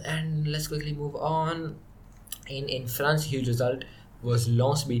 And let's quickly move on. In France, huge result was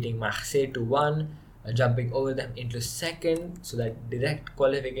Lens beating Marseille 2-1, jumping over them into second, so that direct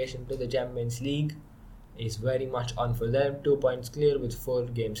qualification to the Champions League is very much on for them. 2 points clear with 4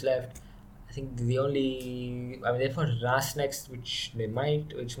 games left. I think they've got Reims next, which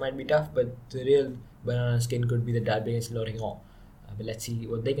might be tough, but the real banana skin could be the derby against Lorient. But let's see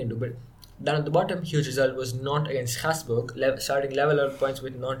what they can do. But down at the bottom, huge result was Nantes against Strasbourg, starting level out points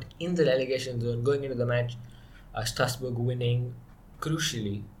with Nantes in the relegation zone going into the match. Strasbourg winning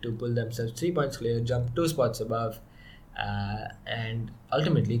crucially to pull themselves 3 points clear, jump 2 spots above, and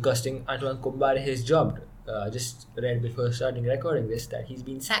ultimately costing Antoine Kombare his job. Just read before starting recording this that he's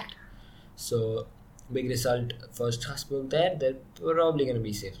been sacked. So big result for Strasbourg there. They're probably going to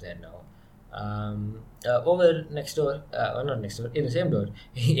be safe there now. Over next door, or not next door, in the same door,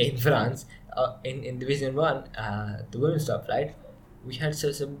 in France, in Division 1, the women's top flight, we had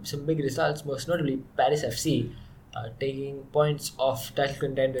some big results, most notably Paris FC taking points off title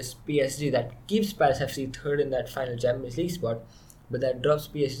contenders PSG. That keeps Paris FC third in that final Champions League spot, but that drops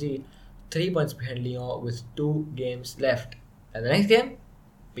PSG 3 points behind Lyon with 2 games left. And the next game,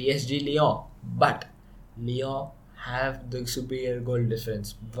 PSG-Lyon, but Lyon have the superior goal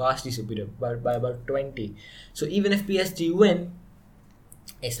difference, vastly superior, by about 20. So even if PSG win,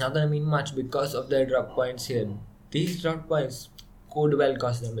 it's not going to mean much because of their drop points here. These drop points could well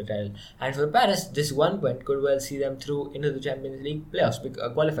cost them the title. And for Paris, this 1 point could well see them through into the Champions League playoffs,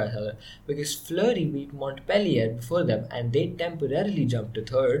 qualifiers, because Fleury beat Montpellier before them and they temporarily jumped to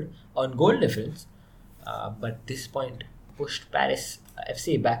third on goal difference. But this point pushed Paris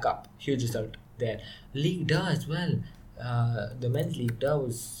FC back up. Huge result there. Ligue 2 as well. The men's Ligue 2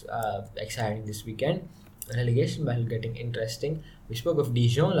 was exciting this weekend. Relegation battle getting interesting. We spoke of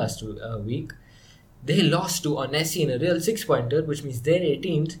Dijon last week. They lost to Annecy in a real 6-pointer, which means they're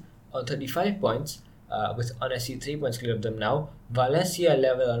 18th on 35 points, with Annecy 3 points clear of them now. Valencia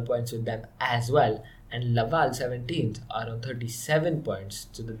level on points with them as well, and Laval 17th are on 37 points,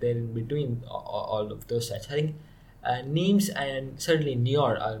 so that they're in between all of those sides. I think Nimes and certainly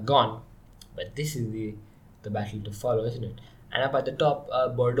Niort are gone, but this is the battle to follow, isn't it? And up at the top,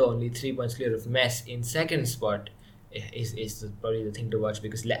 Bordeaux only 3 points clear of Metz in second spot is probably the thing to watch,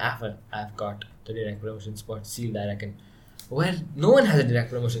 because Le Havre have got the direct promotion spot sealed, I reckon. Where no one has a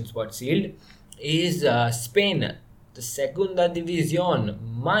direct promotion spot sealed is Spain, the Segunda División.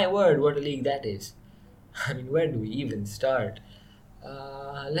 My word, what a league that is. I mean, where do we even start?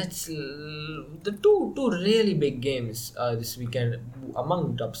 The two really big games this weekend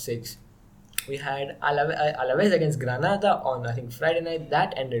among top 6. We had Alaves against Granada on, I think, Friday night.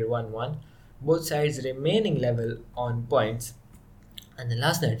 That ended 1-1. Both sides remaining level on points. And then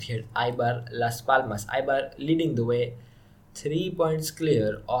last night we had Eibar Las Palmas. Eibar leading the way, 3 points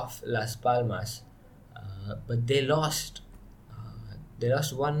clear of Las Palmas. But they lost. They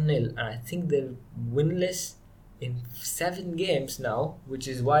lost 1-0, and I think they're winless in 7 games now, which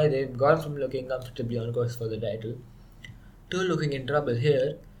is why they've gone from looking comfortably on course for the title too looking in trouble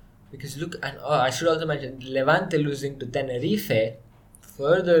here, because look, and I should also mention Levante losing to Tenerife,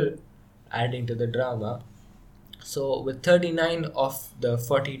 further adding to the drama. So with 39 of the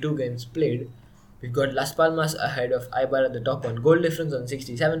 42 games played, we've got Las Palmas ahead of Eibar at the top on goal difference on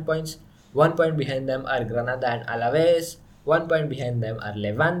 67 points. 1 point behind them are Granada and Alaves. 1 point behind them are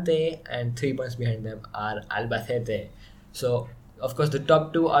Levante, and 3 points behind them are Albacete. So of course the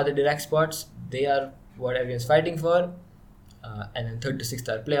top two are the direct spots. They are what everyone's fighting for. And then third to sixth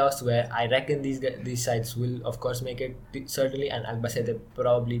are playoffs, where I reckon these sides will of course make it certainly, and Albacete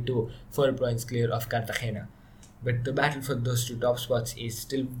probably too, 4 points clear of Cartagena. But the battle for those two top spots is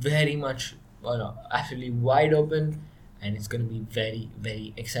still very much, actually wide open, and it's going to be very,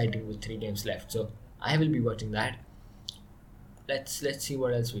 very exciting with 3 games left. So I will be watching that. Let's see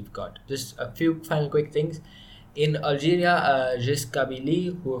what else we've got. Just a few final quick things. In Algeria, Gis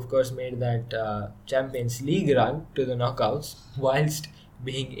Kabili, who of course made that Champions League run to the knockouts, whilst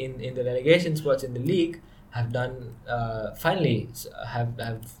being in the relegation spots in the league, have done finally have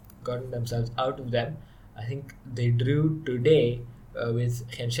gotten themselves out of them. I think they drew today with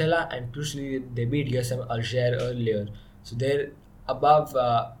Neel and crucially they beat USM Alger earlier. So they're above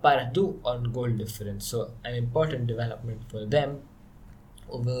Pardu on goal difference. So an important development for them.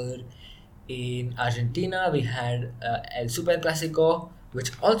 Over in Argentina, we had El Super Clasico,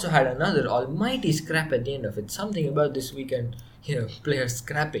 which also had another almighty scrap at the end of it. Something about this weekend, players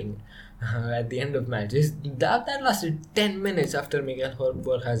scrapping at the end of matches. That lasted 10 minutes after Miguel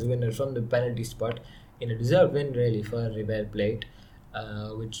Borja's winner from the penalty spot, in a deserved win really for River Plate,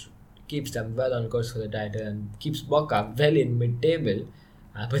 which keeps them well on course for the title and keeps Boca well in mid-table.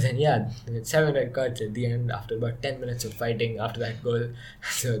 But then 7 red cards at the end after about 10 minutes of fighting after that goal.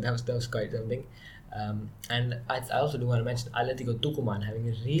 So that was quite something. And I also do want to mention Atletico Tucumán having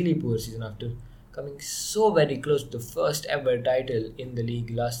a really poor season after coming so very close to the first ever title in the league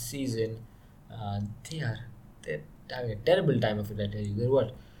last season. They're having a terrible time of it, I tell you.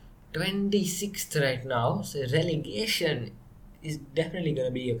 They're 26th right now, so relegation is definitely going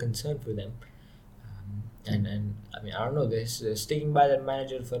to be a concern for them. And I mean, I don't know, they're sticking by their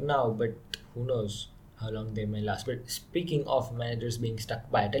manager for now, but who knows how long they may last. But speaking of managers being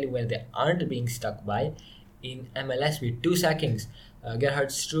stuck by, I tell you where they aren't being stuck by. In MLS with 2 sackings. Gerhard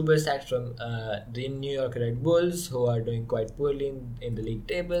Struber sacked from the New York Red Bulls, who are doing quite poorly in the league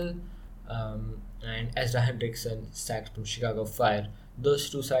table, and Ezra Hendrickson sacked from Chicago Fire. Those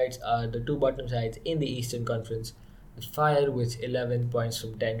two sides are the two bottom sides in the Eastern Conference. The Fire with 11 points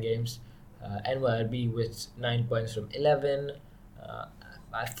from 10 games, NYRB with 9 points from 11.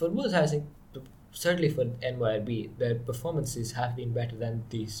 For both, I think, certainly for NYRB, their performances have been better than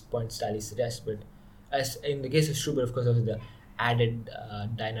these points tally suggests. But as in the case of Struber, of course, there was the added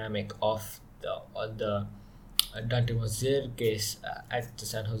dynamic of the Dante Mosier case at the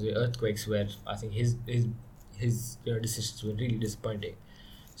San Jose Earthquakes, where I think his decisions were really disappointing.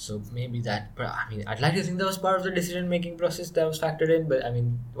 So maybe that, I mean, I'd like to think that was part of the decision-making process that was factored in, but I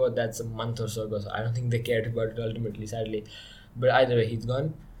mean, that's a month or so ago, so I don't think they cared about it ultimately, sadly. But either way, he's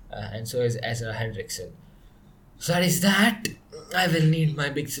gone, and so is Ezra Hendrickson. So that is that. I will need my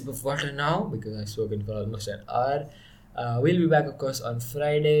big sip of water now, because I've spoken for almost an hour. We'll be back, of course, on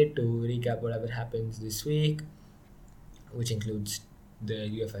Friday to recap whatever happens this week, which includes the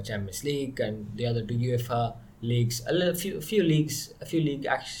UEFA Champions League and the other two UEFA leagues, a few league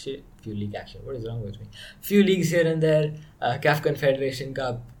action. What is wrong with me? Few leagues here and there, CAF Confederation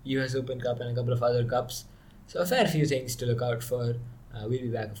Cup, US Open Cup, and a couple of other cups. So a fair few things to look out for. We'll be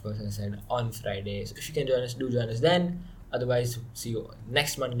back, of course, as I said, on Friday. So if you can join us, do join us then. Otherwise, see you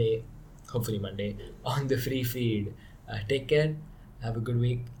next Monday, hopefully Monday, on the free feed. Take care, have a good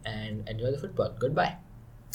week, and enjoy the football. Goodbye.